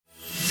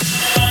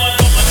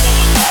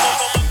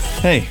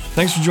Hey,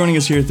 thanks for joining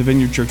us here at the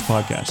Vineyard Church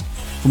Podcast.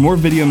 For more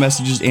video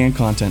messages and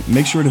content,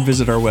 make sure to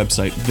visit our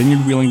website,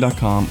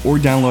 vineyardwheeling.com, or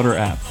download our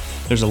app.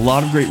 There's a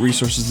lot of great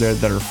resources there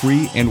that are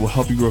free and will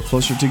help you grow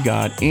closer to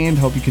God and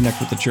help you connect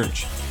with the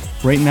church.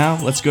 Right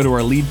now, let's go to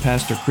our lead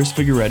pastor, Chris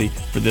Figueretti,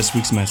 for this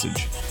week's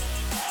message.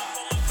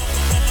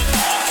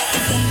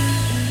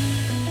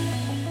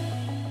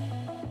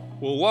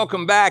 Well,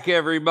 welcome back,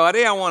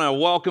 everybody. I want to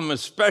welcome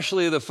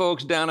especially the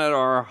folks down at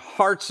our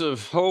Hearts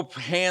of Hope,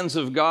 Hands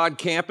of God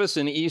campus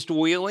in East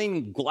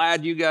Wheeling.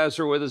 Glad you guys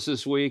are with us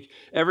this week.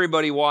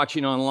 Everybody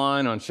watching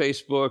online on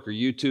Facebook or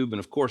YouTube, and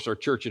of course our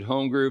church at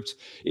home groups.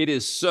 It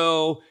is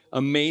so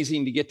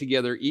amazing to get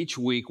together each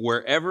week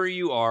wherever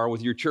you are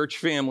with your church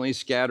family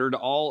scattered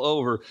all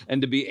over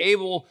and to be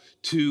able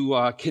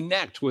to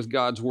connect with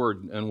God's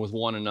Word and with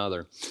one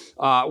another.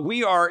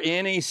 We are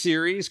in a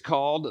series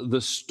called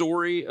The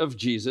Story of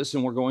Jesus,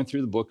 and we're going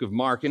through the book of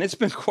Mark, and it's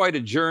been quite a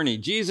journey.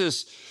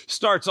 Jesus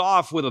starts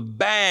off with a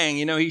bang.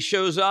 You know, he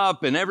shows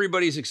up and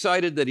everybody's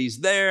excited that he's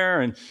there,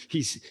 and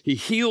he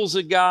heals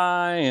a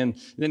guy, and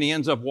then he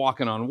ends up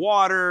walking on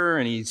water,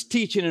 and he's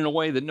teaching in a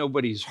way that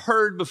nobody's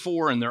heard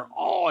before, and they're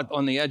all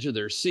on the edge of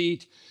their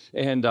seat.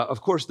 And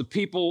of course, the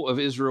people of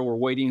Israel were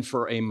waiting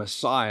for a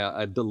Messiah,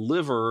 a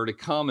deliverer to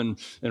come and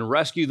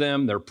rescue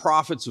them. Their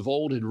prophets of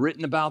old had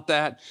written about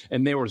that.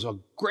 And there was a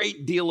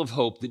great deal of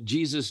hope that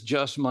Jesus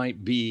just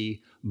might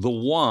be the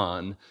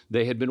one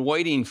they had been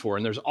waiting for.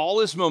 And there's all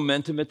this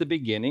momentum at the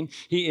beginning.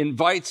 He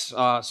invites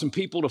some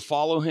people to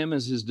follow him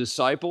as his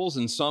disciples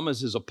and some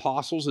as his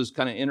apostles, his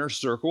kind of inner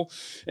circle.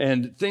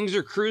 And things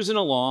are cruising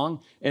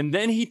along. And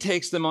then he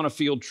takes them on a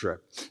field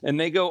trip. And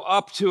they go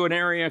up to an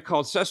area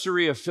called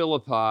Caesarea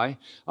Philippi,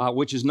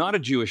 which is not a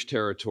Jewish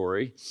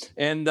territory.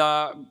 And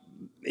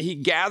he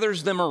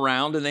gathers them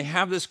around and they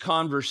have this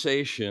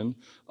conversation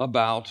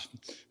about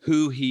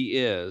who he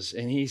is.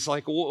 And he's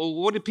like, well,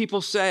 what did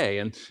people say?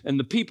 And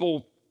the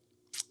people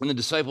and the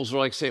disciples were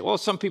like, well,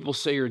 some people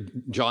say you're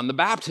John the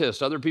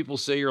Baptist. Other people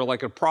say you're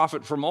like a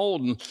prophet from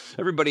old. And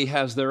everybody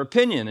has their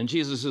opinion. And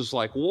Jesus is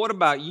like, well, what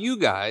about you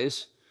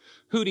guys?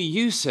 Who do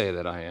you say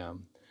that I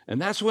am? And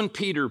that's when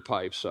Peter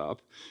pipes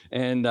up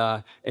and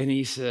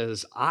he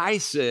says, I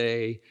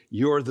say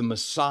you're the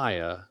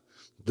Messiah,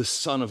 the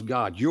Son of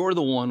God. You're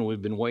the one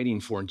we've been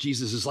waiting for. And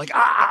Jesus is like,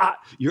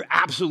 you're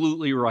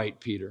absolutely right,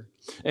 Peter.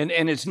 And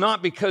it's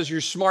not because you're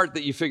smart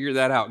that you figure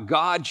that out.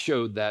 God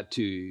showed that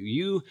to you.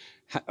 You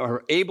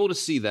are able to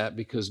see that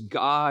because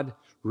God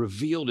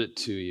revealed it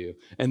to you.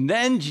 And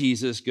then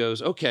Jesus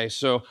goes, okay,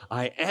 so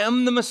I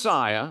am the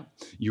Messiah.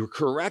 You're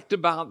correct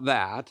about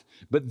that.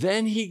 But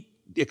then he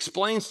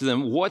explains to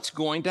them what's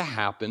going to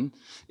happen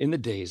in the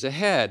days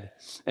ahead.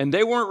 And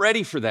they weren't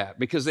ready for that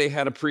because they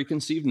had a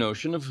preconceived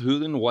notion of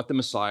who and what the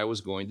Messiah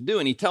was going to do.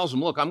 And he tells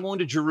them, look, I'm going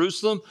to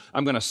Jerusalem.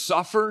 I'm going to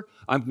suffer.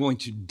 I'm going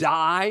to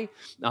die.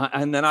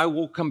 And then I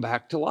will come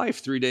back to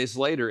life 3 days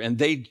later. And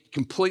they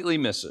completely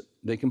miss it.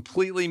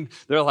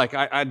 They're like,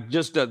 I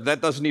just, that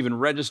doesn't even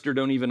register,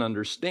 don't even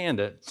understand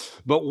it.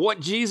 But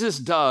what Jesus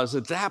does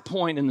at that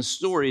point in the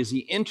story is he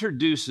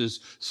introduces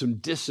some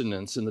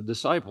dissonance in the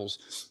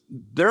disciples.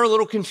 They're a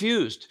little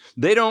confused.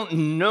 They don't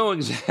know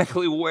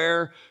exactly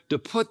where to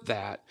put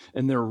that,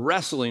 and they're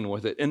wrestling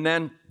with it. And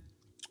then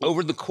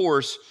over the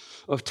course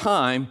of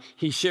time,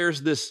 he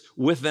shares this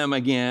with them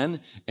again,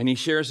 and he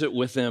shares it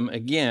with them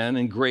again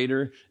in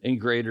greater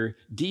and greater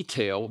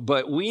detail.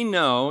 But we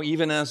know,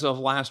 even as of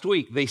last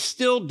week, they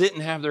still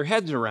didn't have their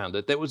heads around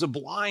it. That was a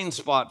blind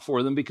spot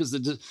for them because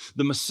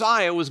the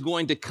Messiah was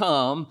going to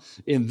come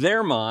in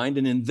their mind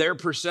and in their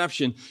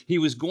perception. He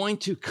was going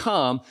to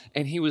come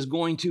and he was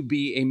going to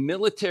be a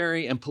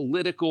military and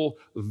political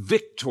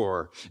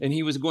victor, and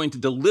he was going to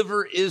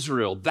deliver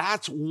Israel.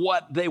 That's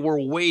what they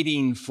were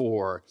waiting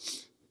for.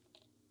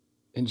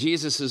 And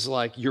Jesus is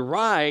like, you're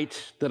right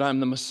that I'm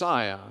the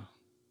Messiah,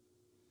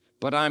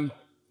 but I'm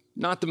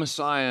not the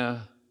Messiah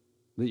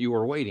that you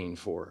were waiting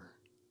for.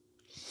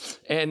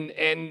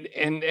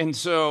 And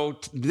so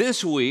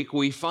this week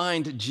we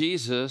find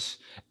Jesus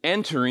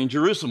entering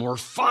Jerusalem. We're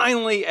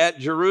finally at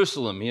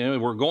Jerusalem. You know,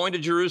 we're going to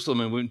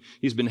Jerusalem, and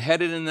he's been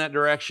headed in that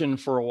direction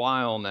for a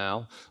while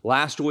now.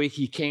 Last week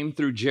he came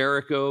through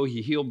Jericho.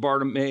 He healed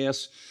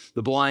Bartimaeus,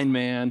 the blind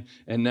man,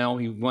 and now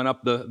he went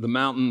up the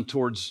mountain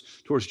towards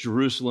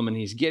Jerusalem, and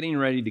he's getting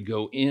ready to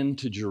go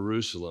into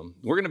Jerusalem.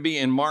 We're going to be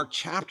in Mark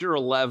chapter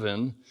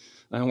 11,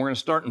 and we're going to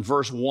start in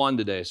verse 1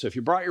 today. So if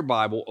you brought your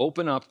Bible,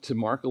 open up to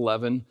Mark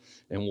 11,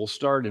 and we'll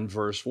start in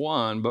verse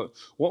 1. But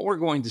what we're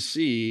going to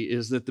see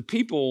is that the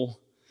people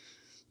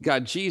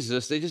got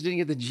Jesus. They just didn't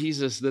get the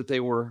Jesus that they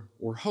were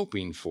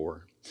hoping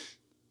for.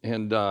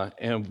 And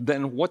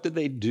then what did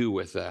they do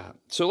with that?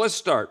 So let's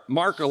start.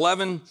 Mark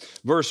 11,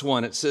 verse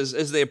 1. It says,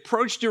 as they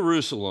approached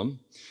Jerusalem,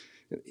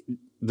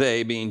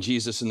 they, being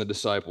Jesus and the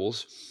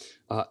disciples,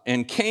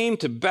 and came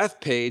to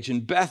Bethpage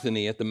and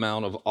Bethany at the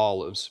Mount of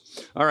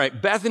Olives. All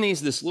right,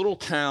 Bethany's this little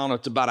town.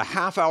 It's about a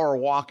half-hour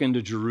walk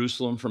into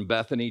Jerusalem from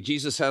Bethany.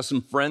 Jesus has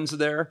some friends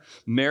there,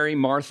 Mary,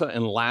 Martha,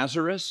 and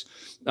Lazarus.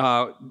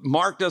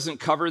 Mark doesn't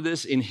cover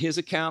this in his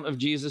account of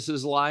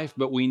Jesus' life,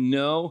 but we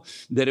know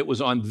that it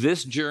was on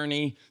this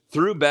journey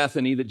through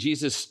Bethany that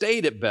Jesus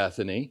stayed at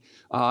Bethany,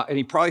 and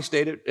he probably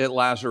stayed at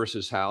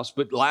Lazarus' house,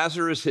 but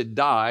Lazarus had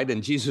died,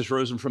 and Jesus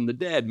rose him from the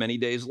dead many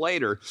days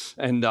later,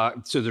 and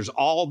so there's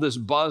all this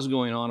buzz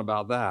going on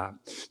about that.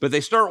 But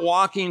they start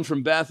walking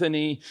from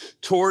Bethany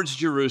towards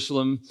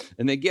Jerusalem,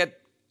 and they get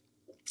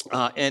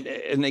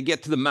and they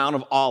get to the Mount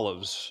of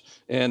Olives.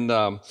 And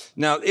now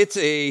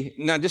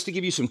just to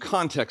give you some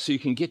context so you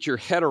can get your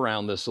head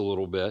around this a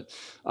little bit,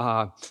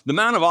 the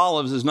Mount of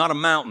Olives is not a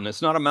mountain.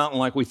 It's not a mountain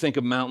like we think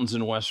of mountains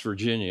in West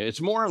Virginia.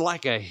 It's more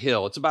like a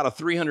hill. It's about a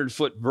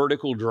 300-foot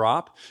vertical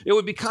drop. It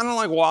would be kind of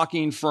like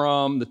walking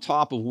from the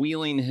top of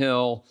Wheeling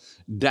Hill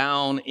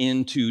down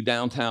into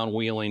downtown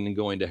Wheeling and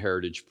going to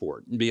Heritage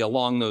Port. It'd be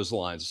along those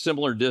lines,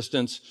 similar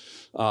distance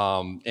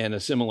and a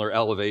similar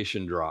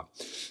elevation drop.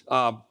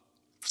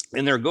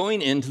 And they're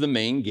going into the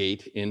main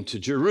gate into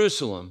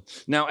Jerusalem.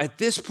 Now, at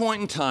this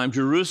point in time,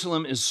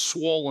 Jerusalem is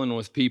swollen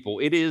with people.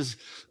 It is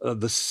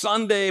the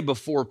Sunday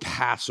before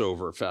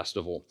Passover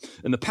festival.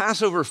 And the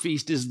Passover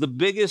feast is the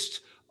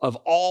biggest of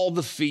all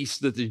the feasts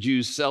that the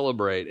Jews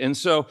celebrate. And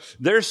so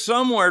there's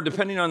somewhere,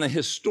 depending on the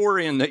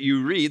historian that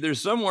you read, there's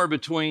somewhere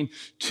between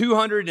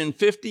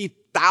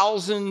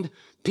 250,000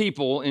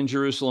 people in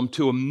Jerusalem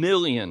to 1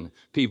 million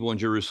people in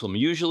Jerusalem,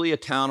 usually a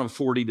town of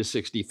 40 to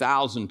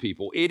 60,000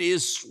 people. It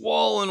is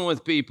swollen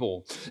with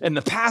people. And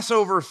the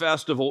Passover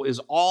festival is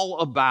all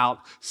about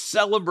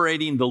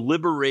celebrating the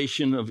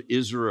liberation of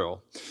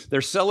Israel.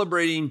 They're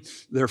celebrating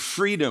their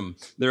freedom,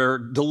 their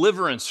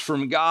deliverance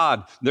from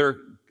God, their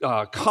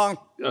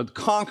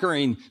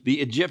conquering the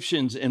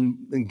Egyptians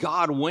and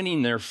God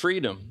winning their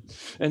freedom.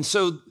 And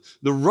so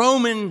the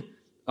Roman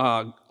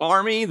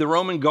army, the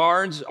Roman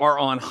guards are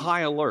on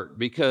high alert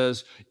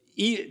because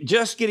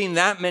just getting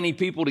that many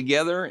people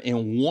together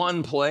in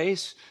one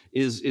place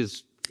is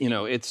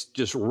it's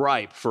just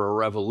ripe for a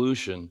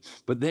revolution.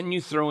 But then you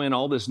throw in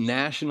all this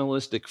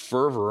nationalistic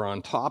fervor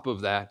on top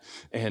of that,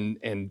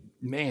 and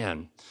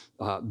man,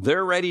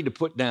 they're ready to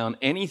put down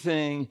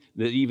anything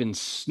that even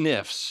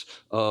sniffs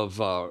of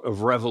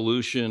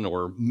revolution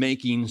or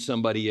making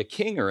somebody a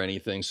king or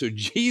anything. So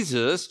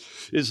Jesus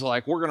is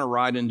like, we're going to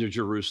ride into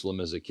Jerusalem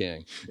as a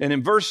king. And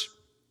in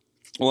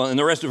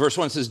the rest of verse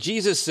 1 it says,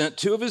 Jesus sent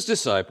 2 of his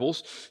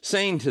disciples,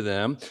 saying to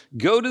them,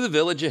 go to the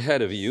village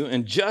ahead of you,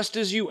 and just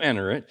as you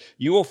enter it,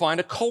 you will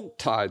find a colt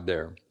tied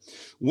there,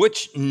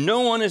 which no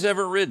one has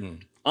ever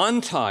ridden.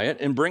 Untie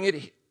it and bring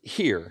it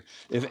here.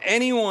 If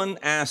anyone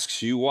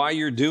asks you why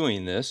you're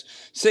doing this,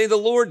 say the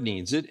Lord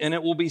needs it, and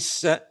it will be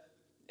set,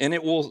 and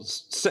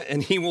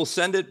he will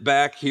send it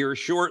back here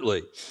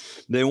shortly.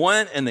 They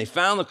went and they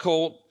found the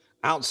colt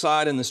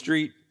outside in the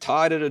street,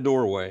 tied at a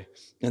doorway,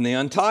 and they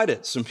untied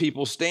it. Some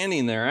people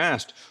standing there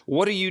asked,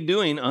 what are you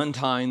doing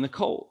untying the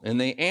colt? And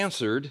they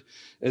answered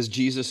as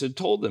Jesus had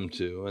told them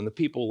to, and the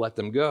people let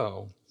them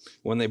go.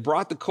 When they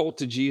brought the colt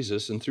to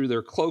Jesus and threw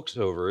their cloaks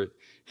over it,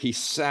 he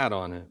sat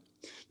on it.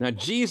 Now,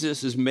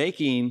 Jesus is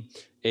making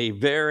a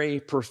very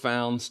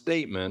profound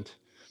statement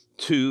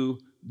to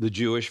the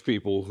Jewish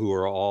people who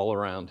are all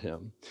around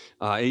him.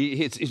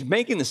 He's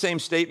making the same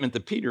statement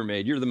that Peter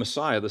made. You're the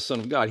Messiah, the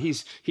Son of God.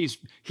 He's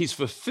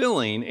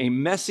fulfilling a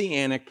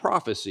messianic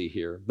prophecy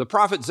here. The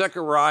prophet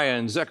Zechariah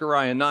in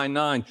Zechariah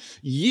 9:9,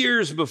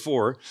 years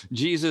before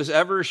Jesus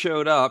ever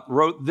showed up,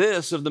 wrote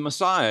this of the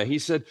Messiah. He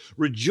said,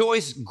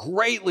 rejoice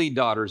greatly,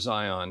 daughter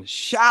Zion.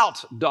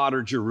 Shout,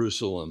 daughter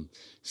Jerusalem.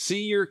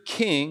 See, your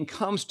king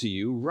comes to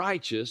you,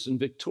 righteous and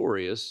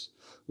victorious,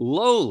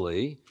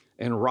 lowly,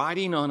 and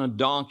riding on a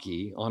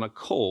donkey, on a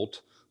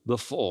colt, the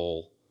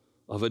foal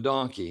of a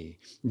donkey.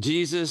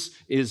 Jesus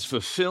is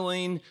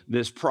fulfilling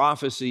this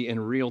prophecy in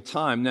real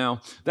time.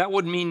 Now, that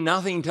would mean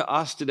nothing to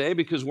us today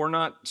because we're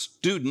not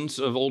students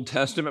of Old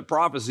Testament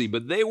prophecy,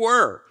 but they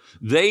were.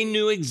 They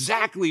knew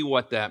exactly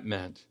what that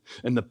meant.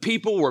 And the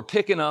people were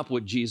picking up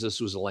what Jesus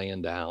was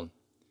laying down.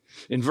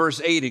 In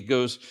verse 8,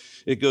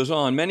 it goes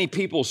on, many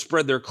people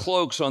spread their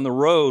cloaks on the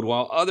road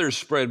while others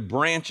spread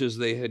branches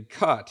they had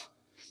cut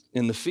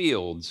in the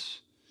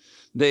fields.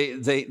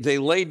 They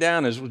laid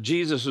down as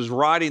Jesus was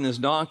riding this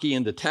donkey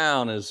into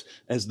town as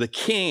the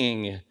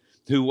king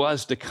who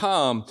was to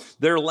come.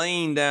 They're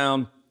laying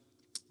down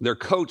their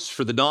coats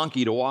for the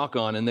donkey to walk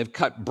on, and they've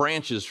cut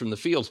branches from the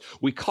fields.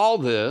 We call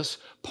this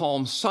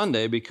Palm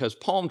Sunday because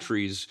palm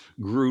trees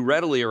grew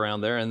readily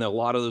around there, and a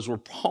lot of those were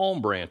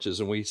palm branches,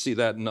 and we see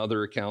that in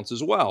other accounts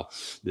as well.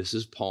 This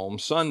is Palm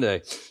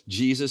Sunday.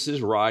 Jesus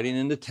is riding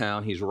into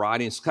town. He's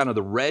riding, it's kind of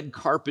the red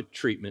carpet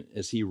treatment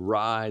as he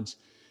rides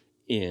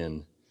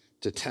in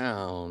to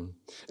town.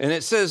 And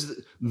it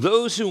says,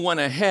 those who went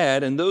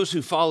ahead and those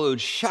who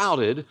followed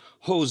shouted,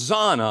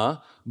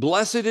 Hosanna,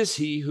 blessed is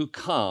he who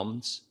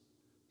comes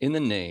in the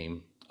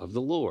name of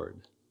the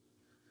Lord.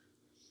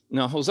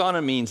 Now,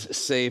 Hosanna means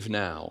save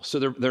now. So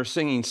they're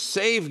singing,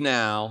 save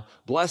now,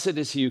 blessed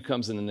is he who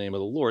comes in the name of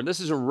the Lord. This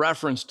is a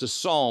reference to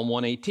Psalm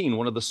 118,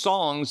 one of the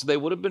songs they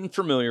would have been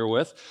familiar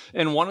with,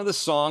 and one of the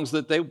songs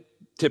that they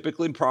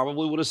typically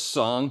probably would have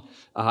sung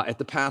at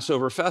the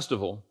Passover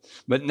festival.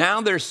 But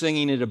now they're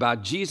singing it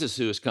about Jesus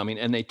who is coming,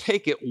 and they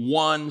take it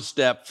one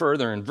step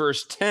further. In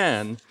verse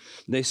 10,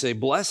 they say,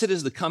 blessed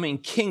is the coming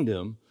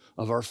kingdom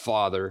of our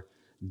father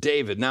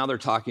David. Now they're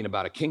talking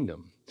about a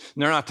kingdom.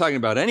 And they're not talking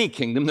about any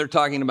kingdom. They're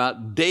talking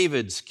about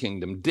David's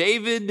kingdom.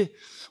 David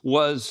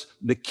was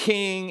the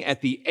king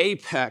at the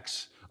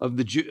apex of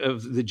the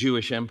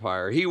Jewish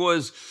empire. He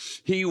was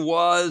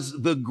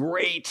the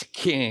great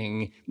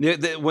king.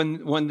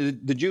 When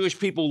the Jewish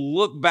people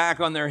look back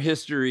on their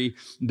history,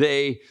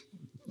 they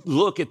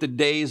look at the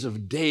days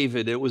of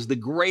David. It was the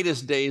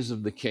greatest days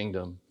of the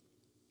kingdom.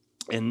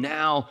 And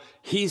now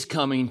he's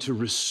coming to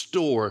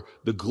restore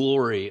the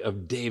glory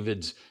of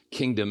David's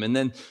kingdom. And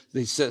then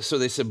they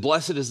said,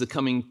 blessed is the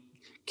coming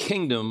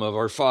kingdom of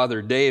our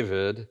father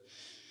David.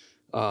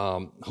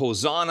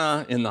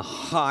 Hosanna in the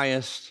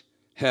highest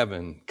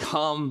heaven.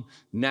 Come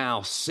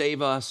now,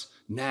 save us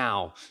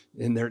now.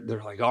 And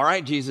they're like, all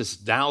right,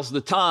 Jesus, now's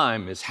the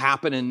time. It's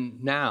happening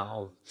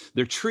now.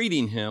 They're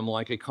treating him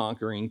like a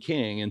conquering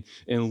king. And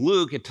in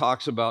Luke, it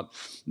talks about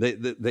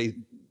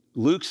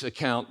Luke's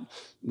account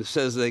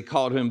says they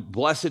called him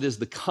blessed is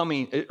the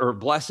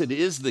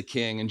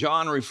king. And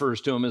John refers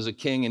to him as a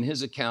king in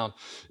his account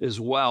as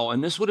well.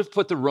 And this would have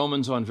put the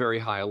Romans on very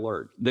high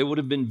alert. They would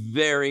have been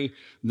very,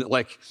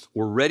 like,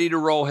 we're ready to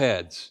roll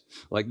heads.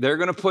 Like, they're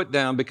going to put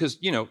down, because,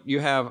 you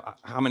have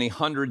how many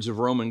hundreds of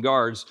Roman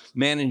guards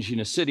managing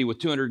a city with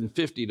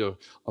 250,000 to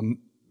 1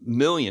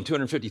 million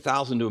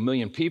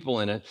people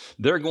in it.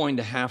 They're going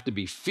to have to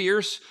be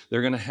fierce,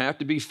 they're going to have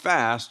to be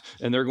fast,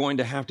 and they're going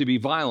to have to be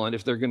violent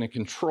if they're going to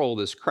control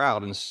this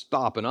crowd and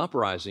stop an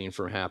uprising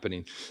from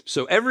happening.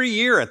 So every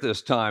year at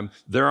this time,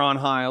 they're on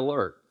high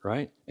alert,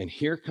 right? And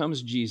here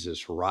comes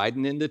Jesus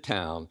riding into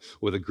town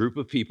with a group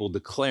of people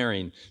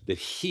declaring that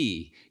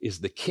he is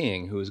the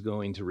king who is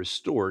going to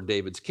restore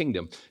David's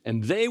kingdom.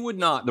 And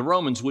the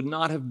Romans would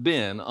not have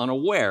been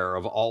unaware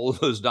of all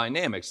of those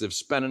dynamics. They've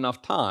spent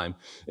enough time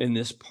in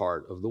this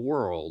part of the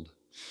world.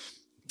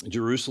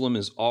 Jerusalem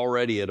is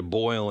already at a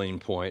boiling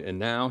point, and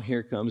now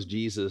here comes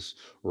Jesus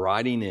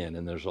riding in,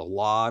 and there's a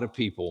lot of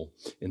people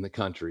in the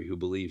country who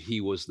believe he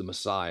was the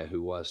Messiah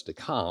who was to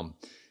come.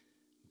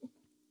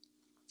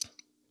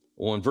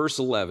 Well, in verse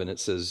 11, it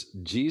says,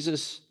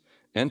 Jesus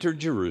entered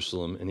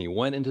Jerusalem, and he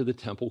went into the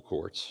temple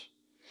courts,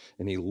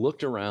 and he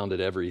looked around at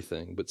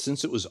everything. But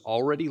since it was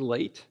already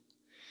late,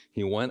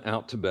 he went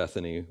out to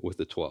Bethany with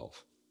the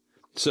 12.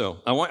 So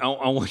I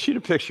want you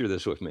to picture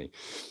this with me.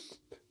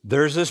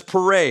 There's this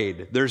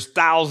parade. There's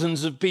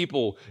thousands of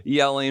people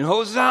yelling,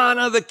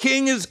 Hosanna, the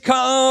king has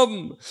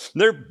come.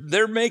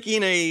 They're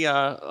making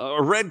a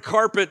red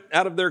carpet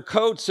out of their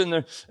coats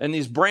and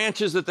these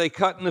branches that they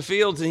cut in the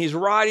fields, and he's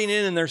riding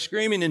in and they're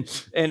screaming,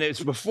 and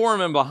it's before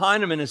him and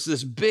behind him, and it's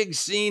this big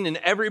scene and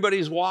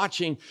everybody's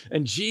watching,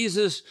 and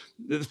Jesus,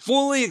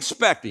 fully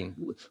expecting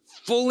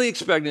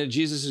that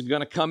Jesus is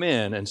going to come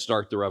in and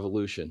start the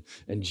revolution.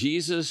 And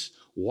Jesus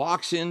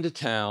walks into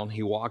town,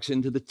 he walks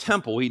into the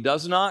temple. He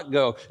does not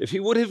go. If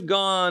he would have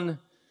gone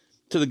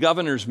to the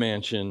governor's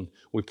mansion,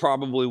 we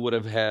probably would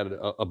have had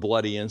a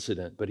bloody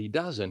incident, but he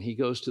doesn't. He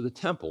goes to the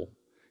temple.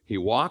 He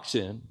walks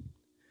in,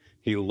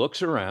 he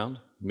looks around,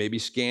 maybe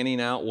scanning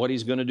out what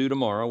he's going to do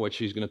tomorrow, which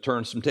he's going to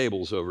turn some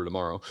tables over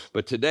tomorrow.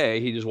 But today,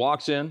 he just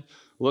walks in,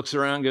 looks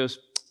around, goes,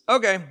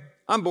 okay,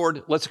 I'm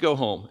bored, let's go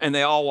home. And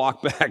they all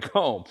walk back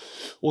home.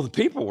 Well, the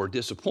people were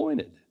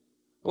disappointed.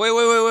 Wait,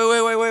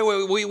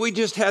 we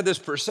just had this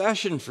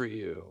procession for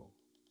you.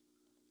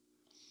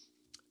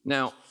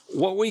 Now,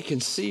 what we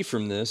can see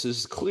from this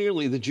is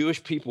clearly the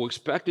Jewish people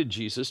expected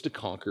Jesus to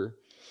conquer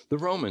the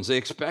Romans. They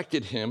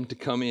expected him to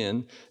come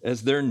in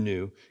as their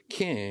new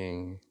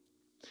king.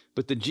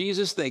 But the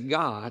Jesus they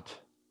got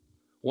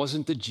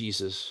wasn't the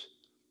Jesus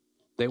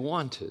they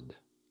wanted.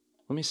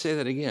 Let me say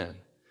that again.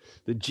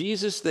 The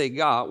Jesus they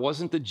got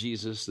wasn't the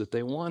Jesus that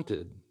they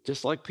wanted.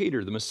 Just like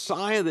Peter, the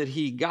Messiah that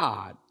he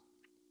got,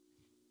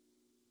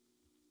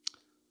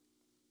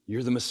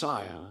 you're the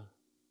Messiah,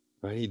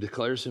 right? He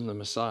declares him the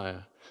Messiah.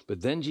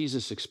 But then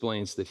Jesus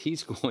explains that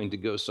he's going to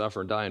go suffer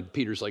and die. And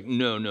Peter's like,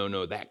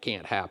 no, that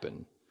can't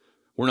happen.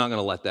 We're not going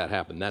to let that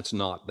happen. That's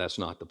not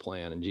the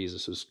plan. And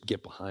Jesus says,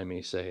 get behind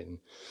me, Satan.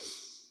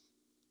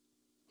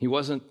 He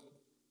wasn't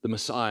the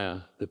Messiah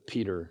that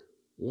Peter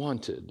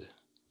wanted.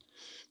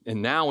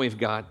 And now we've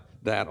got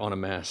that on a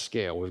mass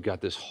scale. We've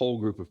got this whole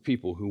group of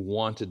people who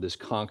wanted this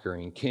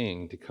conquering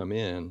king to come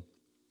in.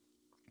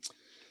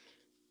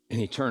 And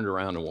he turned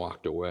around and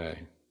walked away.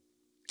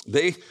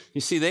 They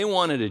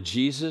wanted a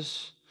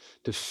Jesus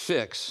to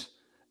fix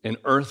an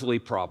earthly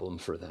problem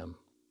for them.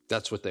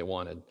 That's what they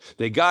wanted.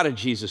 They got a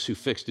Jesus who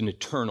fixed an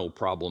eternal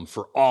problem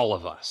for all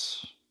of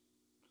us.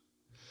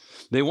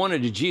 They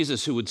wanted a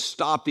Jesus who would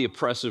stop the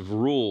oppressive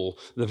rule,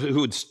 who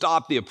would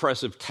stop the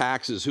oppressive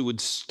taxes, who would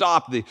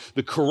stop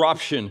the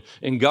corruption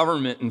in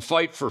government and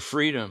fight for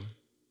freedom.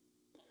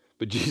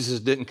 But Jesus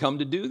didn't come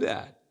to do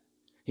that.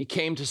 He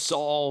came to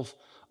solve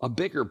a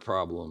bigger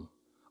problem,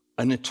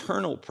 an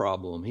eternal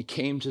problem. He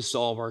came to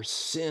solve our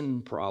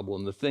sin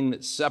problem, the thing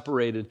that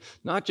separated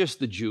not just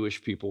the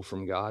Jewish people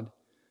from God,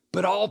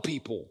 but all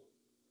people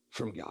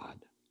from God.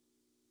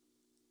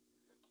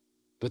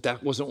 But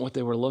that wasn't what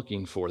they were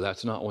looking for.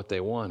 That's not what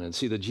they wanted.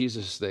 See, the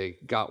Jesus they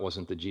got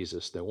wasn't the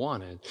Jesus they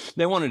wanted.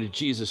 They wanted a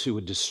Jesus who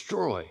would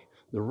destroy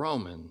the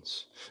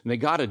Romans. And they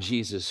got a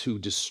Jesus who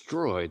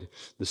destroyed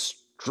the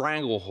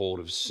stranglehold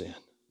of sin.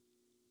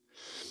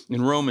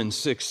 In Romans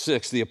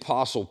 6:6, the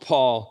Apostle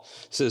Paul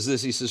says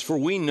this. He says, "For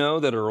we know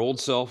that our old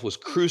self was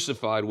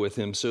crucified with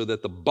him so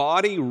that the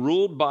body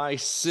ruled by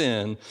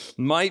sin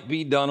might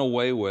be done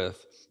away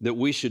with, that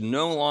we should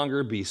no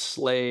longer be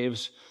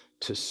slaves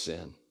to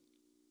sin."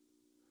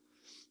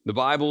 The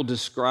Bible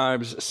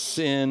describes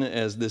sin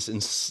as this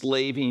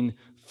enslaving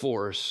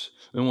force.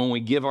 And when we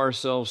give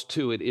ourselves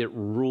to it, it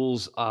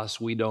rules us.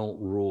 We don't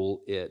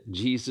rule it.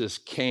 Jesus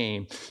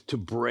came to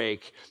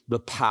break the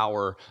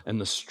power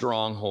and the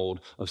stronghold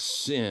of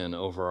sin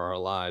over our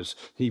lives.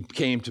 He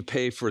came to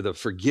pay for the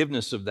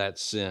forgiveness of that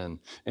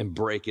sin and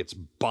break its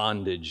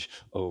bondage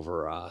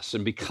over us.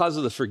 And because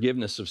of the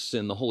forgiveness of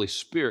sin, the Holy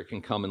Spirit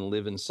can come and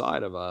live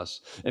inside of us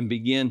and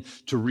begin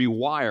to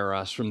rewire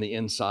us from the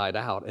inside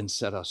out and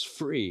set us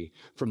free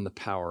from the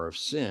power of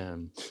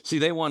sin. See,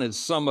 they wanted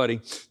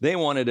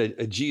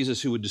a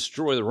Jesus who would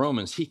destroy the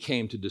Romans. He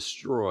came to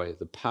destroy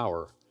the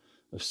power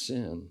of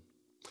sin.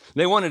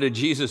 They wanted a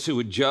Jesus who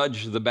would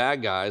judge the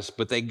bad guys,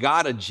 but they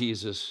got a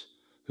Jesus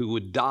who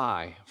would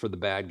die for the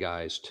bad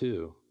guys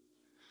too.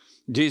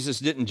 Jesus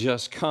didn't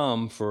just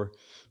come for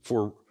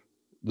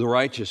the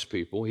righteous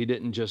people. He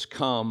didn't just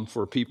come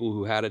for people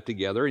who had it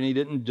together, and he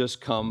didn't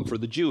just come for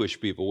the Jewish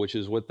people, which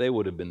is what they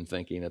would have been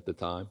thinking at the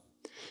time.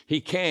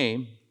 He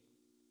came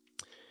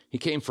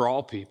for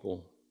all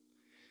people.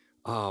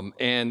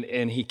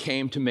 And he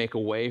came to make a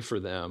way for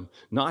them,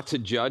 not to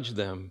judge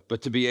them,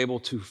 but to be able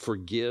to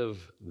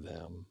forgive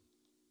them,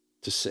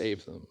 to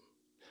save them.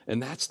 And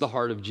that's the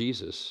heart of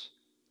Jesus.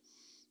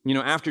 You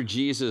know, after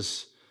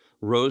Jesus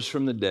rose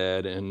from the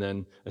dead and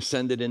then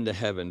ascended into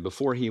heaven,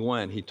 before he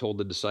went, he told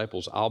the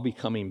disciples, "I'll be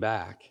coming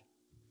back."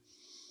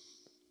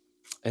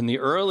 And the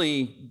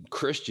early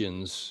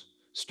Christians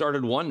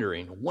started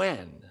wondering,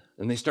 when?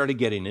 And they started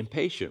getting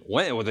impatient.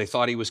 Well, they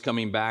thought he was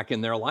coming back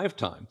in their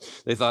lifetime.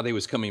 They thought he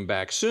was coming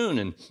back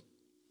soon.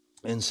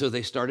 And so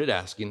they started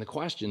asking the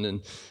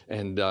question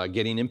and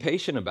getting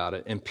impatient about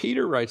it. And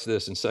Peter writes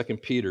this in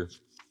 2 Peter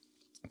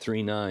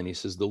 3:9. He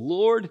says, "The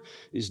Lord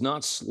is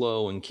not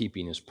slow in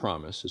keeping his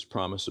promise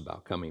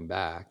about coming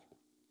back,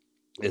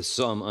 as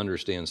some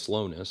understand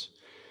slowness.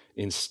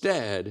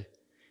 Instead,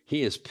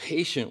 he is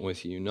patient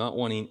with you, not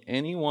wanting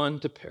anyone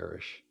to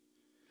perish,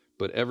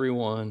 but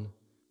everyone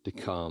to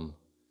come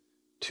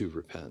to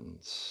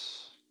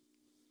repentance."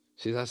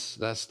 See,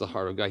 that's the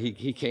heart of God.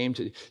 He came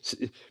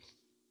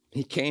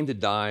to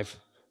die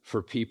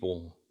for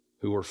people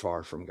who were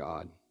far from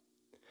God.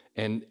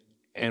 And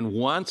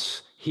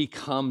once he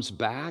comes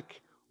back,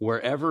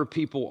 wherever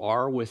people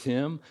are with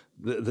him,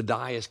 the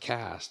die is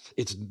cast.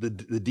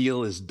 The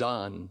deal is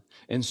done.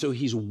 And so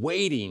he's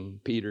waiting,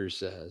 Peter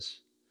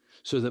says,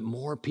 so that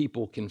more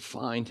people can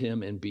find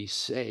him and be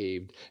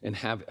saved and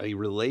have a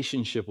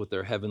relationship with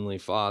their heavenly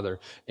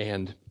Father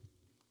and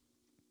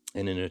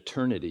an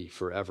eternity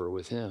forever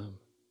with him.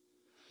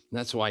 And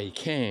that's why he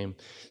came.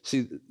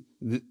 See,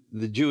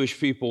 the Jewish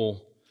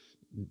people,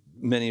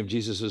 many of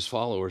Jesus'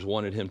 followers,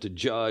 wanted him to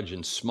judge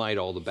and smite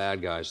all the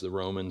bad guys, the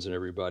Romans and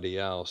everybody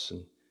else.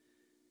 And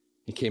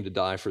he came to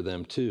die for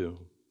them too.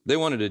 They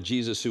wanted a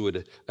Jesus who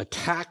would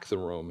attack the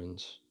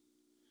Romans.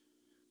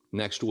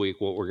 Next week,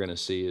 what we're going to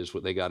see is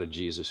what they got a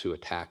Jesus who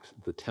attacked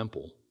the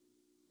temple.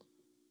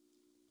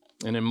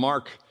 And in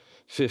Mark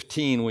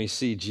 15, we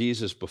see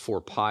Jesus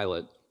before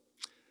Pilate,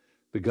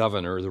 the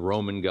governor, the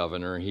Roman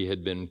governor. He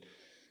had been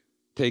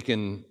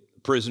taken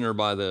prisoner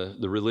by the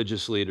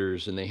religious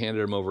leaders, and they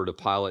handed him over to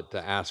Pilate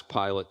to ask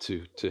Pilate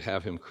to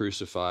have him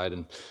crucified.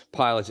 And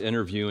Pilate's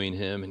interviewing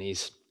him, and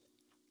he's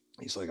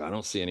like, "I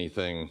don't see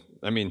anything."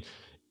 I mean,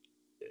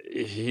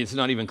 he's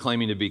not even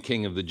claiming to be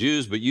king of the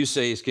Jews, but you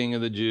say he's king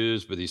of the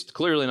Jews, but he's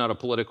clearly not a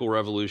political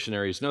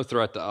revolutionary. He's no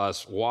threat to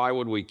us. Why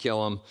would we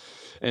kill him?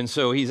 And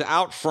so he's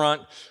out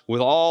front with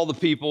all the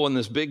people in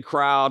this big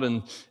crowd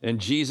and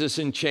Jesus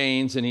in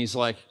chains. And he's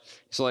like,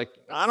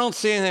 "I don't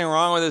see anything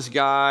wrong with this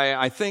guy.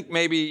 I think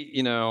maybe,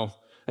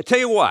 I tell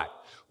you what,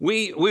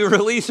 we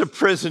release a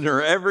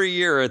prisoner every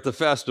year at the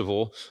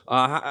festival.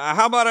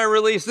 How about I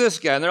release this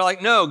guy?" And they're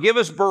like, "No, give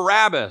us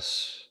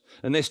Barabbas."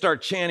 And they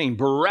start chanting,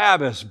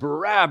 "Barabbas,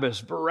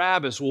 Barabbas,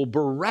 Barabbas." Well,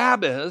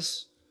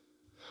 Barabbas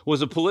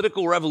was a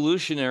political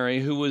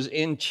revolutionary who was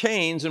in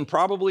chains and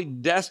probably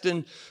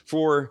destined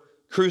for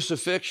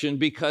crucifixion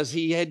because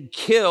he had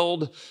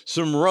killed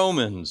some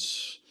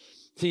Romans.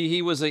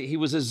 He was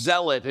a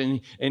zealot,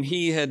 and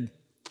he had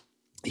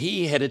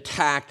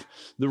attacked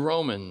the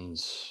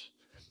Romans.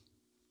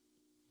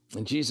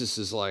 And Jesus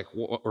is like,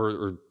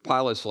 or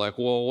Pilate's like,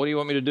 "Well, what do you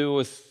want me to do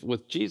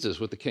with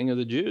Jesus, with the King of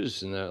the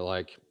Jews?" And they're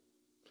like,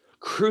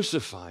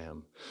 Crucify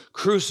him,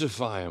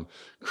 crucify him,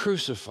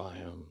 crucify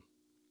him.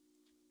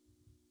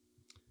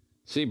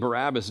 See,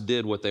 Barabbas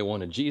did what they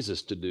wanted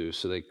Jesus to do,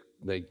 so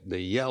they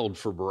yelled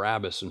for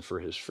Barabbas and for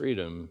his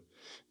freedom.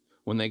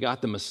 When they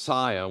got the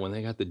Messiah, when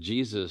they got the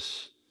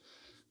Jesus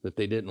that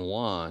they didn't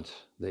want,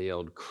 they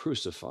yelled,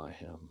 crucify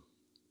him.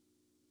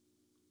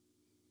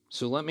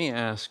 So let me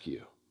ask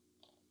you,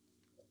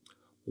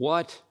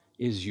 what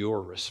is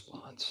your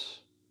response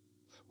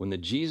when the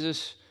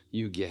Jesus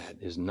you get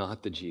is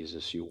not the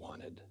Jesus you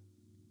wanted?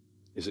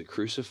 Is it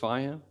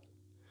crucify him,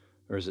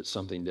 or is it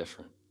something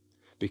different?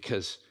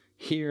 Because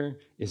here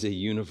is a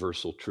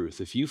universal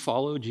truth. If you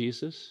follow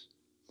Jesus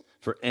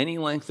for any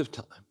length of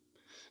time,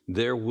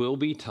 there will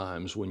be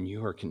times when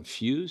you are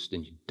confused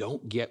and you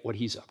don't get what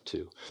he's up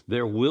to.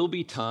 There will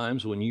be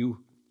times when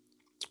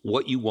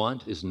what you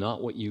want is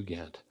not what you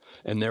get.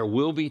 And there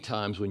will be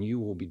times when you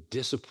will be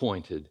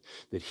disappointed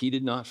that he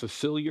did not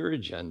fulfill your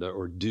agenda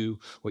or do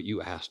what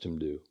you asked him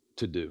to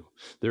do.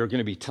 There are going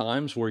to be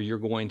times where you're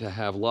going to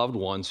have loved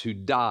ones who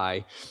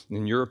die,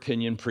 in your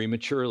opinion,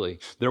 prematurely.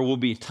 There will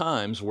be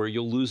times where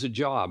you'll lose a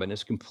job and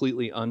it's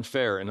completely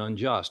unfair and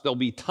unjust. There'll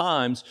be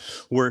times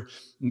where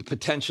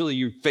potentially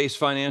you face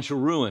financial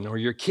ruin, or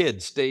your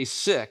kid stays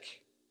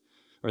sick,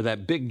 or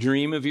that big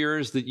dream of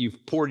yours that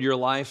you've poured your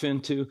life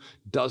into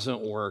doesn't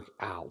work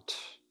out.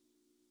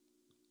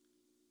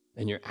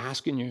 And you're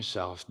asking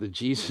yourself, the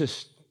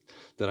Jesus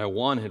that I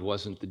wanted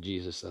wasn't the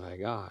Jesus that I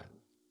got.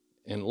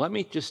 And let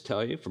me just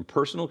tell you from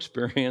personal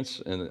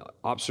experience and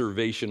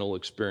observational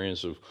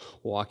experience of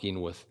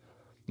walking with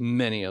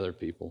many other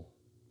people,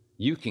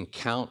 you can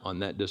count on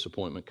that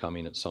disappointment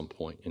coming at some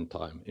point in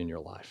time in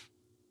your life.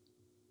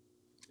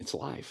 It's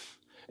life.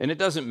 And it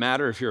doesn't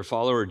matter if you're a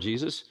follower of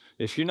Jesus.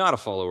 If you're not a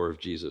follower of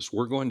Jesus,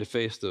 we're going to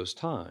face those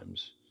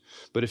times.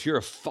 But if you're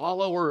a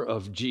follower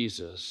of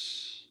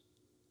Jesus,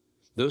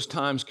 those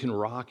times can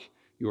rock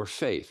your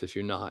faith if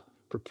you're not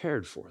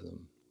prepared for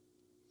them.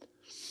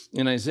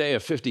 In Isaiah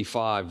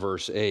 55,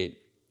 verse 8,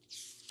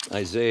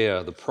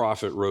 Isaiah, the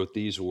prophet, wrote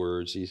these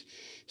words. He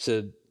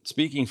said,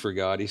 speaking for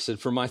God, he said,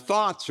 "For my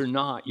thoughts are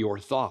not your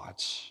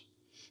thoughts,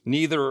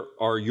 neither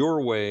are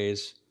your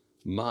ways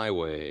my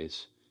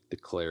ways,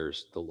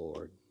 declares the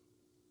Lord."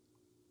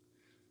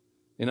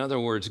 In other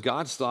words,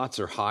 God's thoughts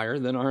are higher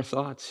than our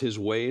thoughts. His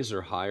ways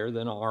are higher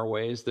than our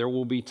ways. There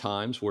will be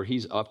times where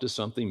he's up to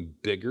something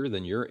bigger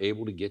than you're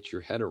able to get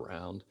your head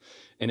around,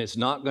 and it's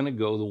not going to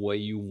go the way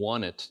you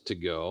want it to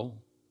go.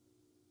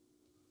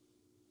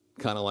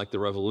 Kind of like the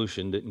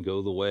revolution didn't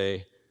go the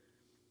way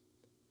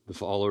the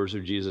followers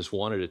of Jesus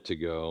wanted it to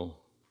go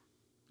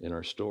in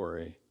our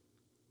story.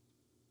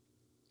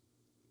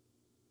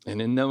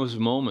 And in those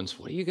moments,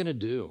 what are you going to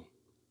do?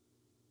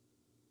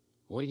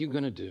 What are you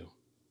going to do?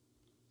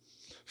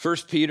 1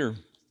 Peter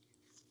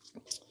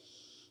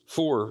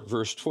 4,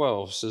 verse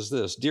 12 says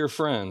this, "Dear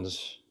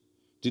friends,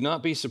 do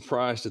not be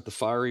surprised at the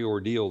fiery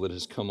ordeal that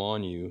has come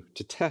on you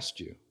to test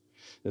you,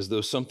 as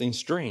though something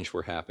strange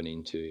were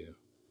happening to you."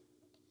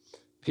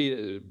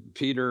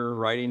 Peter,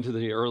 writing to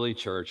the early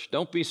church,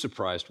 don't be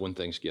surprised when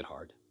things get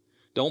hard.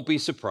 Don't be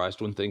surprised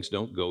when things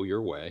don't go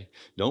your way.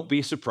 Don't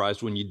be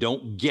surprised when you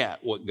don't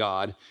get what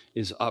God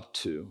is up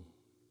to.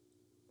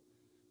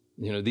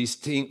 You know, these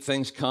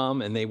things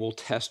come and they will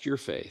test your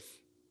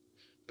faith.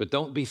 But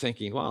don't be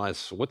thinking, well,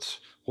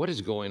 what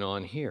is going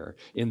on here?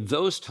 In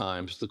those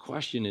times, the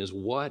question is,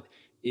 what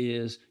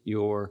is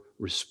your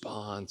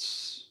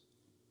response?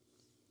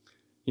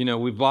 You know,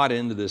 we bought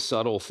into this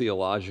subtle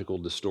theological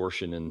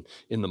distortion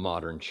in the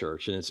modern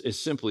church. And it's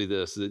simply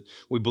this, that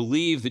we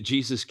believe that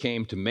Jesus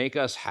came to make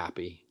us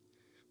happy,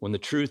 when the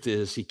truth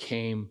is he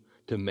came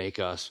to make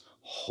us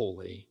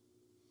holy.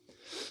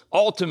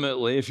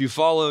 Ultimately, if you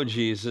follow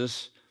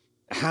Jesus,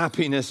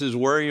 happiness is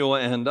where you'll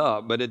end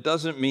up, but it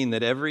doesn't mean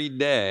that every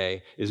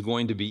day is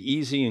going to be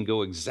easy and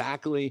go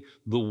exactly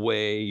the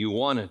way you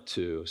want it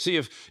to. See,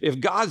 if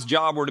God's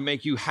job were to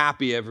make you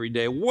happy every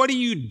day, what do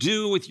you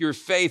do with your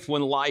faith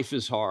when life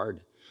is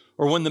hard,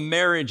 or when the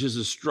marriage is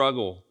a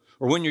struggle,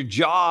 or when your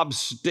job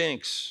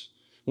stinks,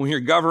 when your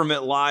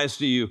government lies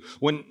to you,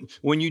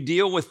 when you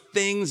deal with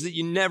things that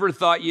you never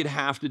thought you'd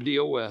have to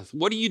deal with?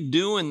 What do you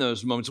do in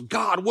those moments?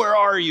 God, where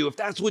are you? If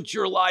that's what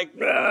you're like,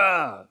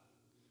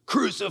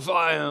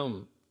 crucify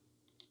him.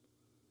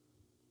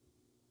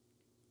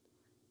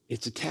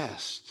 It's a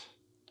test.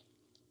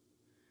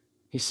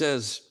 He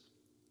says,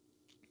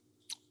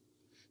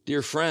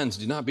 "Dear friends,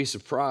 do not be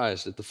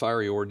surprised at the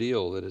fiery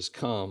ordeal that has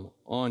come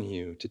on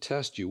you to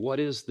test you." What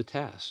is the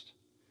test?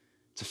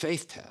 It's a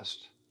faith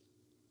test.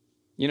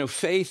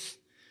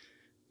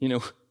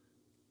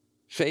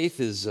 Faith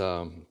is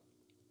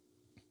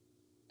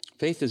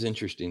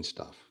interesting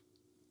stuff.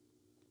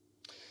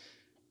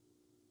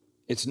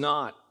 It's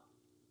not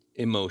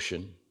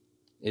emotion.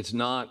 It's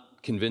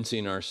not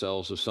convincing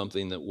ourselves of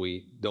something that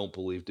we don't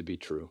believe to be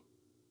true.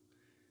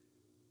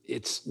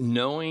 It's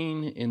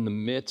knowing in the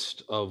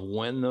midst of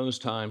when those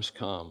times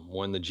come,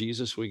 when the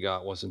Jesus we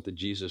got wasn't the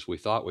Jesus we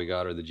thought we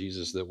got or the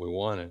Jesus that we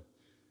wanted,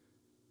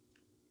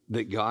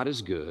 that God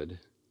is good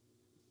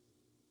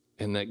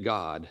and that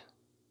God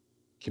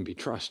can be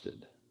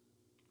trusted.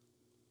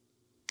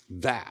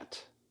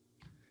 That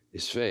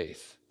is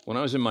faith. When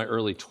I was in my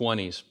early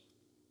 20s,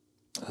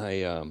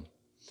 I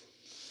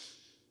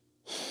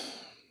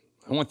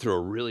went through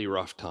a really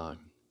rough time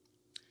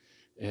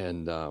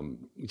and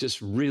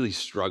just really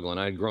struggling.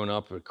 I had grown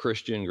up a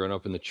Christian, grown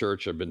up in the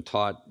church. I've been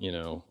taught,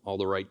 all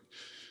the right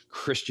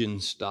Christian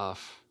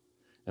stuff.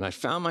 And I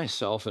found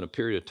myself in a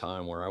period of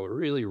time where I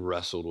really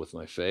wrestled with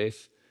my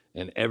faith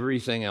and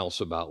everything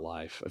else about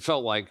life. I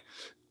felt like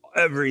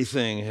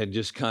everything had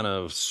just kind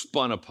of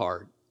spun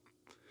apart.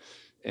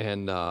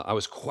 And I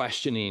was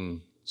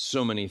questioning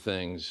so many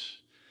things.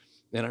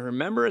 And I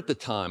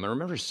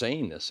remember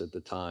saying this at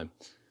the time,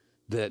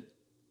 that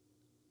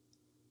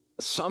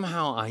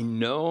somehow I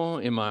know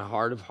in my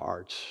heart of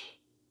hearts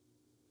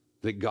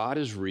that God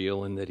is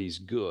real and that he's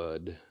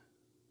good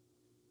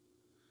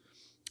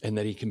and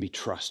that he can be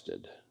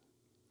trusted.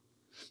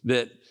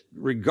 That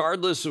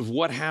regardless of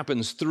what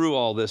happens through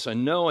all this, I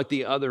know at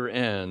the other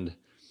end,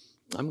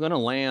 I'm going to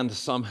land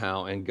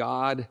somehow and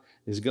God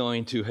is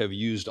going to have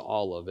used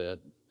all of it,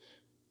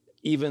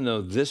 even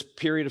though this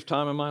period of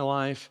time in my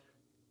life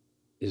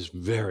is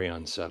very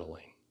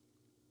unsettling.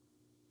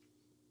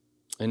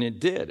 And it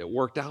did. It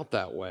worked out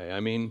that way. I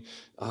mean,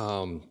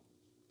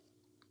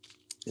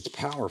 it's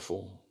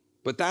powerful.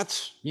 But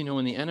that's,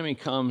 when the enemy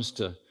comes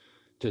to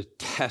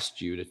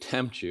test you, to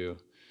tempt you,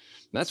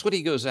 that's what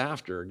he goes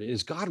after.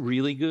 Is God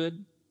really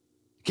good?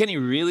 Can he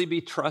really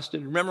be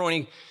trusted? Remember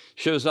when he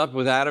shows up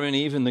with Adam and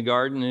Eve in the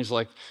garden and he's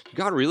like, did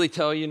God really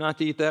tell you not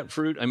to eat that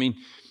fruit? I mean,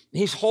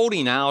 he's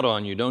holding out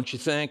on you, don't you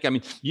think? I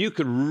mean, you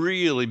could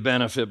really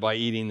benefit by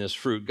eating this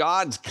fruit.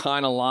 God's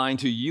kind of lying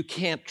to you. You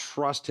can't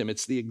trust him.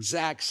 It's the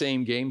exact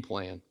same game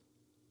plan.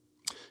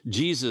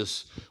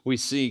 Jesus, we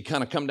see,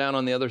 kind of come down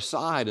on the other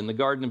side in the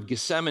Garden of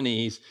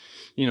Gethsemane.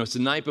 It's the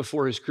night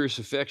before his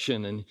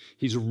crucifixion, and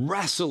he's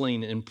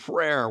wrestling in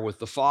prayer with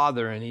the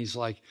Father, and he's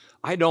like,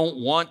 I don't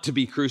want to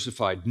be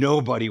crucified.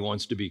 Nobody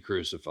wants to be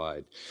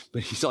crucified.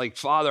 But he's like,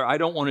 Father, I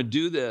don't want to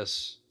do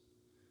this.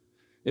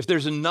 If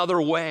there's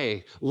another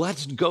way,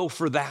 let's go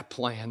for that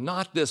plan,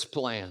 not this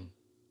plan.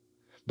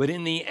 But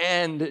in the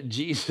end,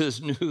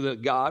 Jesus knew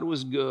that God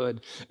was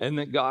good and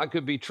that God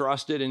could be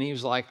trusted. And he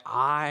was like,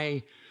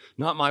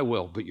 not my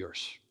will, but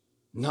yours.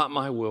 Not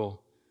my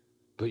will,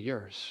 but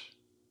yours.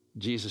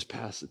 Jesus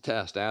passed the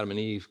test. Adam and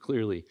Eve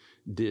clearly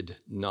did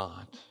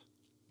not.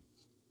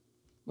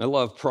 I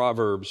love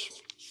Proverbs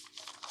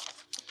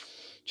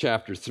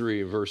chapter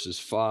 3, verses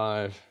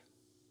 5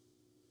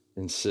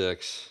 and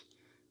 6.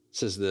 It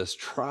says this,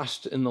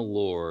 trust in the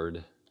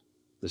Lord.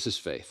 This is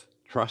faith.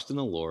 Trust in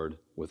the Lord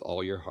with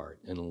all your heart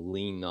and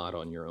lean not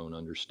on your own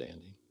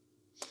understanding.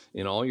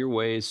 In all your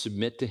ways,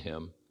 submit to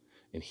him,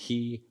 and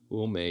he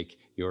will make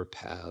your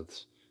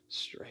paths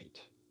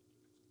straight.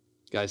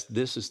 Guys,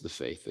 this is the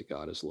faith that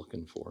God is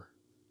looking for.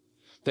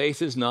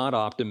 Faith is not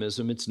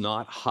optimism. It's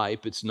not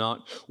hype. It's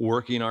not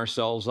working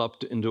ourselves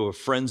up into a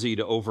frenzy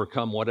to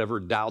overcome whatever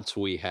doubts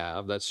we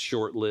have. That's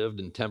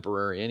short-lived and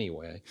temporary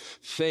anyway.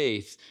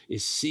 Faith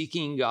is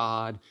seeking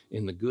God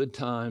in the good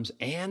times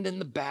and in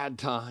the bad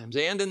times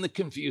and in the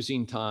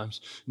confusing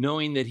times,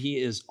 knowing that he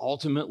is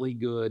ultimately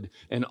good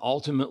and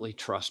ultimately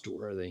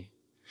trustworthy.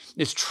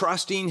 It's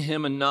trusting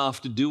him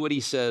enough to do what he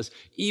says,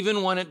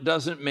 even when it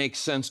doesn't make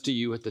sense to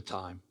you at the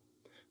time,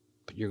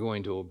 but you're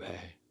going to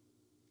obey.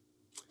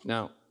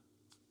 Now,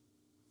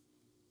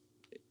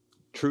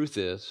 truth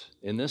is,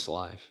 in this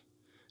life,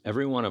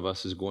 every one of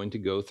us is going to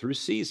go through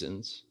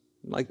seasons.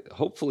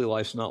 Hopefully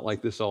life's not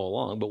like this all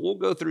along, but we'll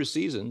go through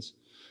seasons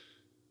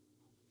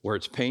where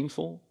it's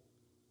painful,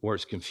 where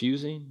it's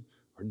confusing,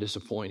 or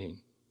disappointing.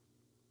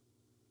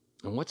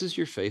 And what does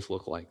your faith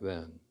look like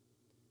then?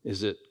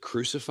 Is it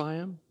crucify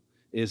him?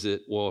 Is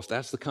it, well, if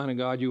that's the kind of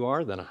God you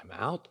are, then I'm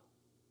out?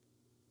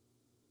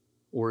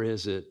 Or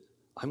is it,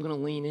 I'm going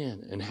to lean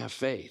in and have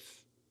faith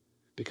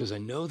because I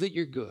know that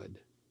you're good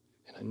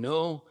and I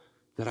know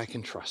that I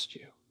can trust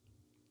you?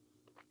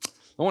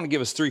 I want to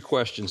give us 3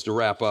 questions to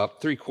wrap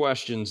up, 3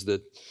 questions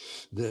that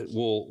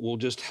will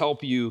just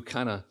help you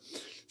kind of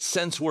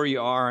sense where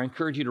you are. I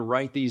encourage you to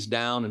write these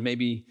down and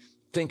maybe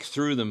think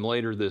through them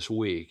later this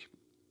week.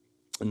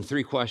 And the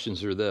 3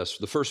 questions are this.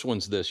 The first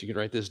one's this. You can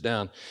write this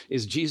down.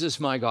 Is Jesus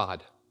my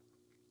God?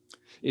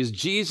 Is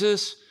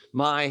Jesus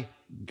my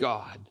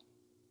God?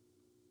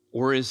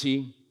 Or is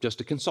he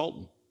just a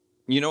consultant?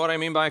 You know what I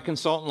mean by a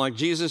consultant? Like,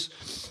 Jesus,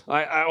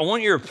 I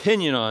want your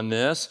opinion on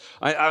this.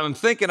 I'm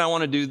thinking I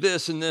want to do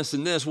this and this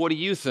and this. What do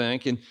you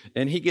think?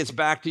 And he gets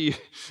back to you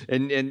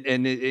and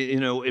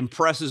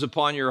impresses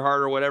upon your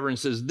heart or whatever and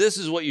says, this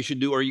is what you should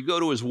do. Or you go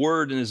to his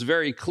word and it's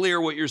very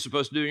clear what you're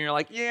supposed to do. And you're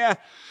like, yeah,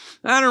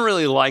 I don't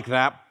really like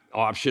that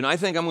option. I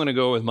think I'm going to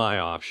go with my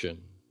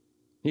option.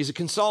 He's a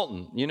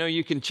consultant.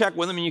 You can check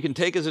with him and you can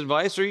take his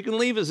advice or you can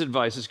leave his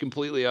advice. It's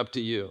completely up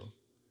to you.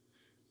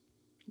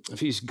 If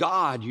he's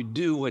God, you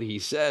do what he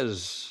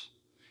says.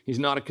 He's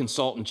not a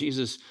consultant.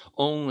 Jesus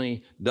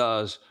only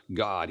does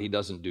God. He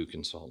doesn't do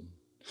consultant.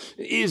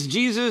 Is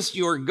Jesus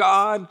your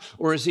God,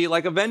 or is he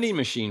like a vending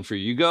machine for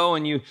you? You go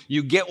and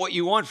you get what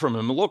you want from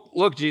him.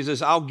 Look,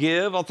 Jesus, I'll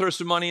give. I'll throw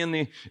some money in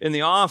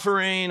the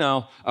offering.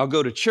 I'll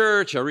go to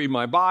church. I'll read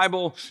my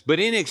Bible. But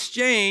in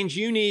exchange,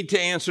 you need to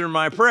answer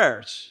my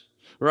prayers,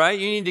 right?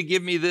 You need to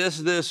give me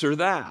this, or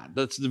that.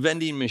 That's the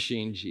vending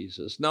machine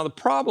Jesus. Now, the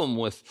problem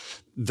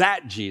with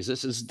that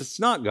Jesus is it's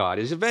not God.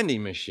 He's a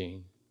vending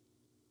machine.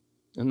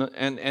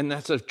 And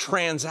that's a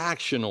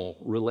transactional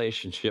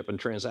relationship, and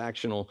he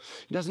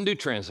doesn't do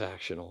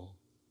transactional.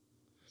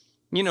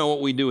 You know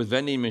what we do with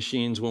vending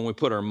machines when we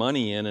put our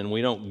money in and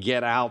we don't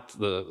get out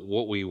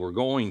what we were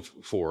going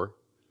for?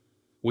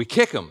 We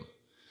kick them.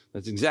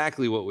 That's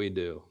exactly what we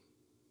do.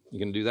 You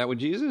gonna do that with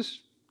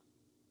Jesus?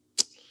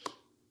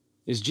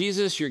 Is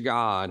Jesus your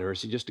God, or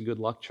is he just a good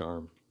luck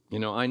charm?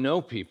 I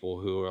know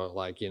people who are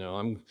like,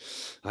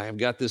 I've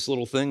got this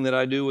little thing that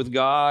I do with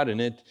God,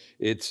 and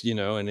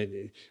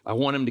I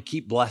want him to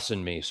keep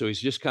blessing me. So he's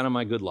just kind of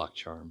my good luck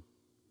charm.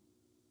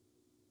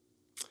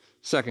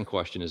 Second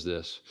question is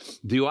this: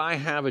 do I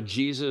have a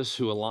Jesus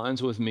who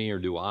aligns with me, or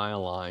do I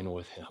align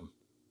with him?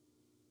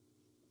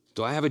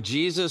 Do I have a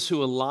Jesus who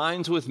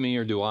aligns with me,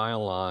 or do I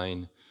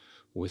align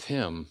with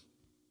him?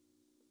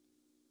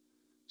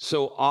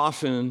 So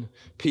often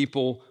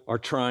people are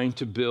trying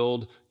to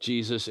build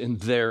Jesus in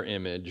their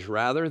image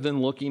rather than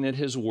looking at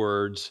his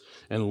words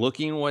and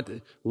looking what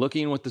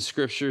the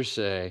scriptures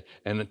say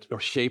and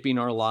shaping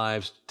our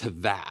lives to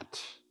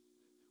that.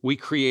 We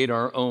create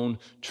our own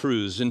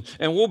truths, and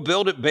we'll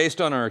build it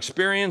based on our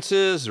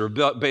experiences or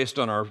based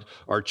on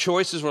our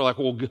choices. We're like,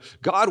 well,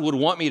 God would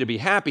want me to be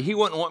happy. He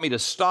wouldn't want me to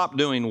stop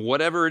doing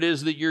whatever it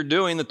is that you're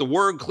doing that the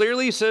word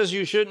clearly says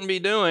you shouldn't be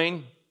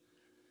doing.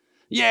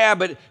 Yeah,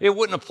 but it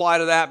wouldn't apply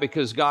to that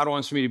because God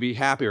wants me to be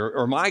happy,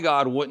 or my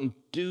God wouldn't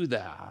do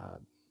that.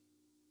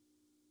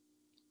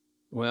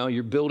 Well,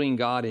 you're building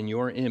God in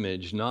your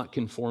image, not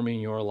conforming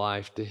your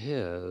life to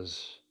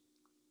his.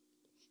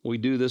 We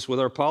do this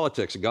with our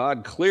politics.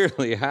 God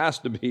clearly has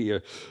to be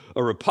a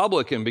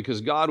Republican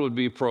because God would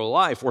be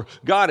pro-life, or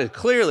God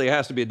clearly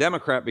has to be a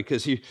Democrat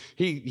because he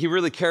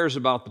really cares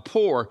about the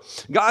poor.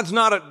 God's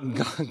not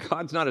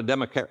a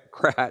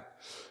Democrat.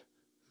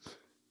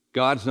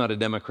 God's not a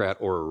Democrat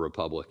or a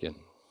Republican,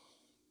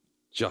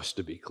 just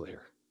to be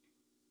clear.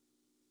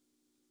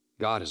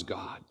 God is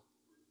God.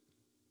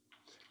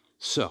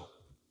 So,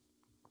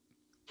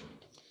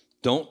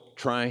 don't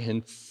try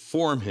and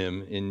form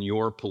him in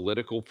your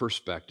political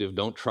perspective.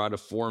 Don't try to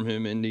form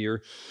him into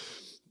your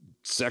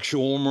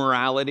sexual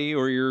morality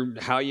or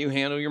how you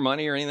handle your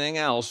money or anything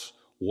else.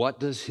 What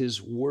does his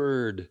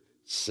word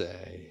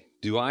say?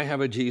 Do I have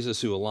a Jesus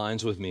who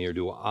aligns with me, or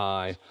do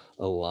I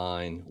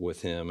align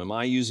with him? Am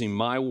I using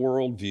my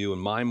worldview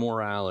and my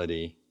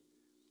morality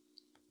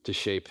to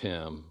shape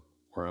him,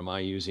 or am I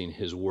using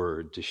his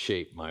word to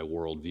shape my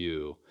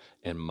worldview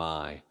and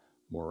my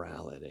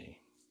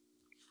morality?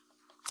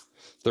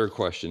 Third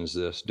question is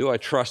this: do I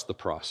trust the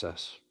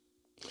process?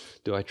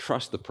 Do I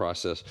trust the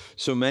process?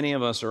 So many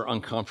of us are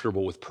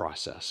uncomfortable with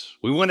process.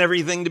 We want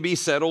everything to be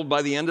settled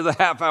by the end of the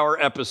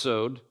half-hour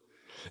episode.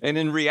 And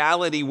in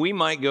reality, we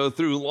might go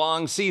through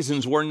long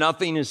seasons where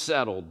nothing is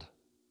settled.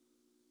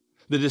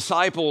 The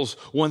disciples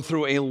went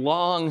through a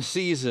long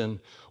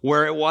season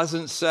where it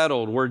wasn't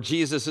settled, where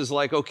Jesus is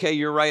like, okay,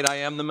 you're right, I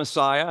am the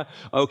Messiah.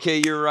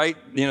 Okay, you're right,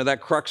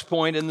 that crux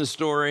point in the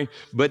story.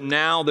 But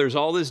now there's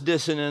all this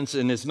dissonance,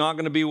 and it's not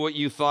going to be what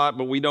you thought,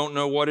 but we don't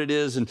know what it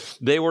is. And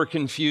they were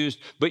confused.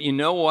 But you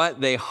know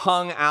what? They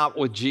hung out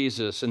with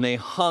Jesus, and they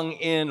hung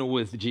in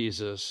with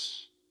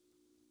Jesus.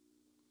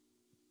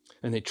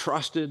 And they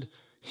trusted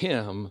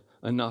him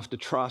enough to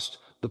trust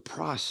the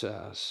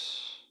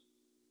process.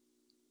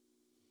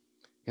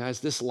 Guys,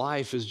 this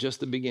life is just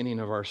the beginning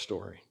of our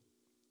story.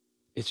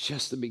 It's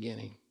just the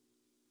beginning.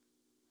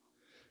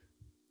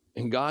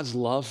 And God's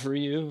love for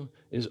you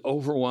is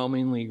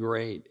overwhelmingly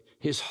great.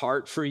 His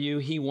heart for you,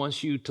 he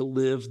wants you to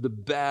live the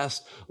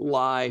best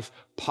life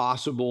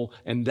possible,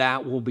 and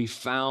that will be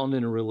found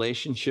in a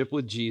relationship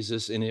with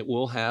Jesus, and it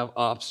will have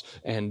ups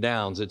and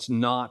downs. It's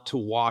not to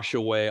wash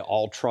away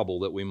all trouble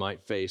that we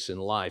might face in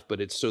life,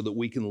 but it's so that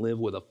we can live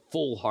with a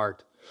full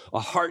heart, a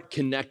heart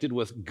connected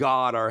with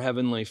God, our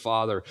Heavenly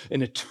Father,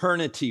 an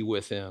eternity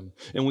with him,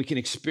 and we can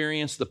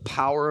experience the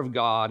power of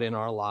God in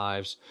our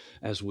lives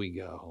as we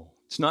go.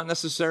 It's not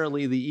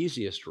necessarily the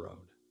easiest road,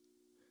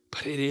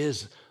 but it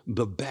is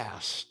the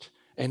best,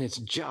 and it's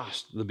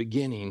just the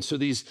beginning. So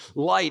these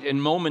light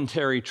and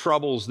momentary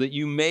troubles that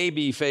you may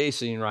be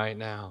facing right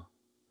now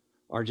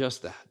are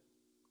just that.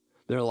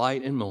 They're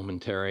light and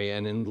momentary,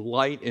 and in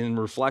light and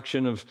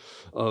reflection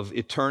of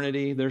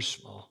eternity, they're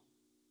small.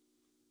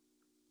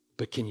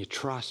 But can you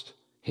trust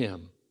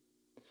him?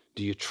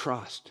 Do you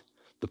trust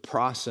the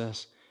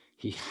process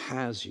he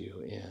has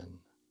you in?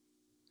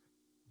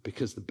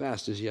 Because the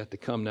best is yet to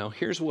come. Now,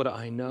 here's what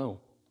I know.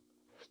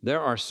 There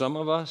are some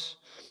of us,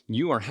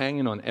 you are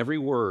hanging on every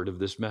word of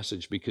this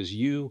message because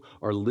you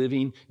are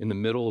living in the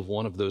middle of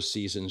one of those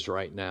seasons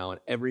right now, and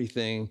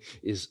everything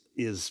is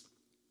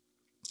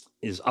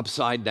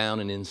upside down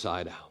and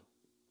inside out.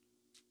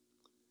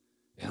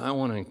 And I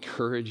want to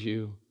encourage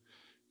you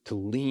to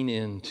lean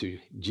into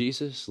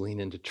Jesus, lean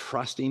into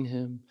trusting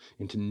him,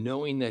 into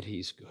knowing that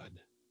he's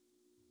good.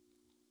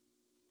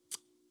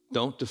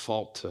 Don't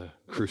default to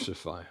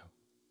crucify him.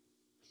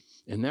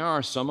 And there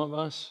are some of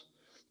us,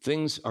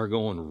 things are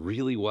going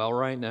really well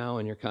right now,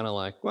 and you're kind of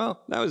like,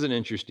 well, that was an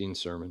interesting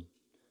sermon.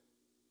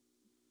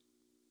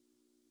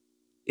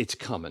 It's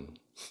coming.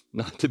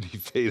 Not to be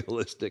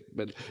fatalistic,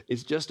 but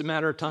it's just a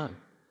matter of time,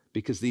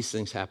 because these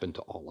things happen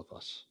to all of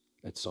us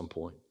at some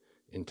point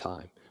in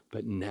time.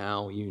 But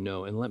now you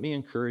know, and let me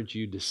encourage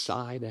you,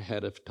 decide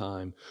ahead of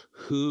time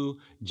who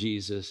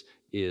Jesus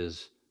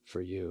is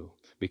for you,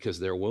 because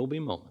there will be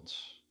moments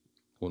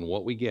when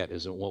what we get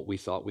isn't what we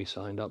thought we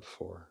signed up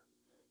for.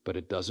 But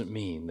it doesn't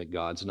mean that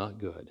God's not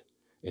good,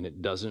 and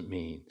it doesn't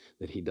mean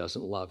that he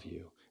doesn't love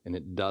you, and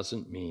it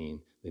doesn't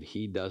mean that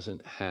he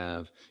doesn't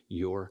have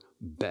your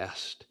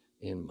best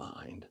in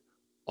mind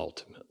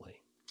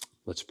ultimately.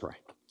 Let's pray.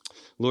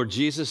 Lord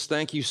Jesus,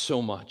 thank you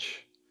so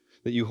much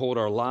that you hold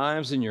our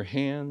lives in your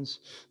hands,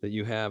 that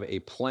you have a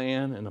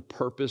plan and a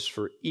purpose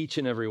for each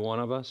and every one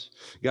of us.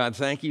 God,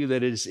 thank you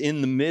that it's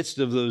in the midst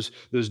of those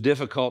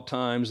difficult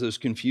times, those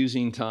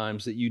confusing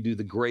times, that you do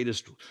the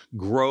greatest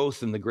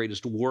growth and the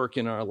greatest work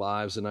in our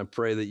lives. And I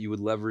pray that you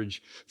would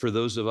leverage, for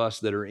those of us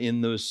that are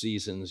in those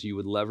seasons, you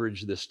would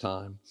leverage this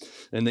time,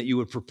 and that you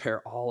would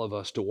prepare all of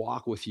us to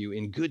walk with you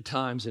in good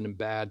times and in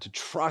bad, to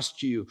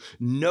trust you,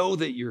 know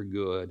that you're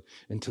good,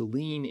 and to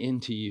lean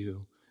into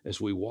you as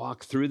we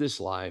walk through this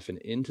life and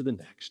into the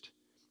next.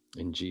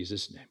 In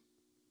Jesus' name,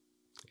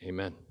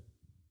 amen.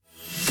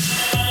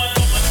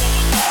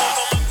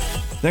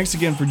 Thanks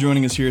again for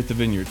joining us here at the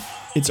Vineyard.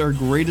 It's our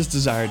greatest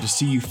desire to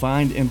see you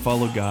find and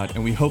follow God,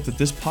 and we hope that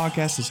this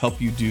podcast has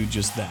helped you do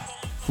just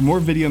that. For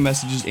more video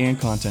messages and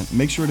content,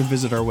 make sure to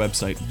visit our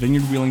website,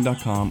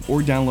 vineyardwheeling.com,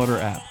 or download our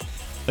app.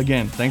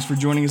 Again, thanks for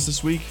joining us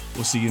this week.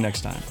 We'll see you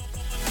next time.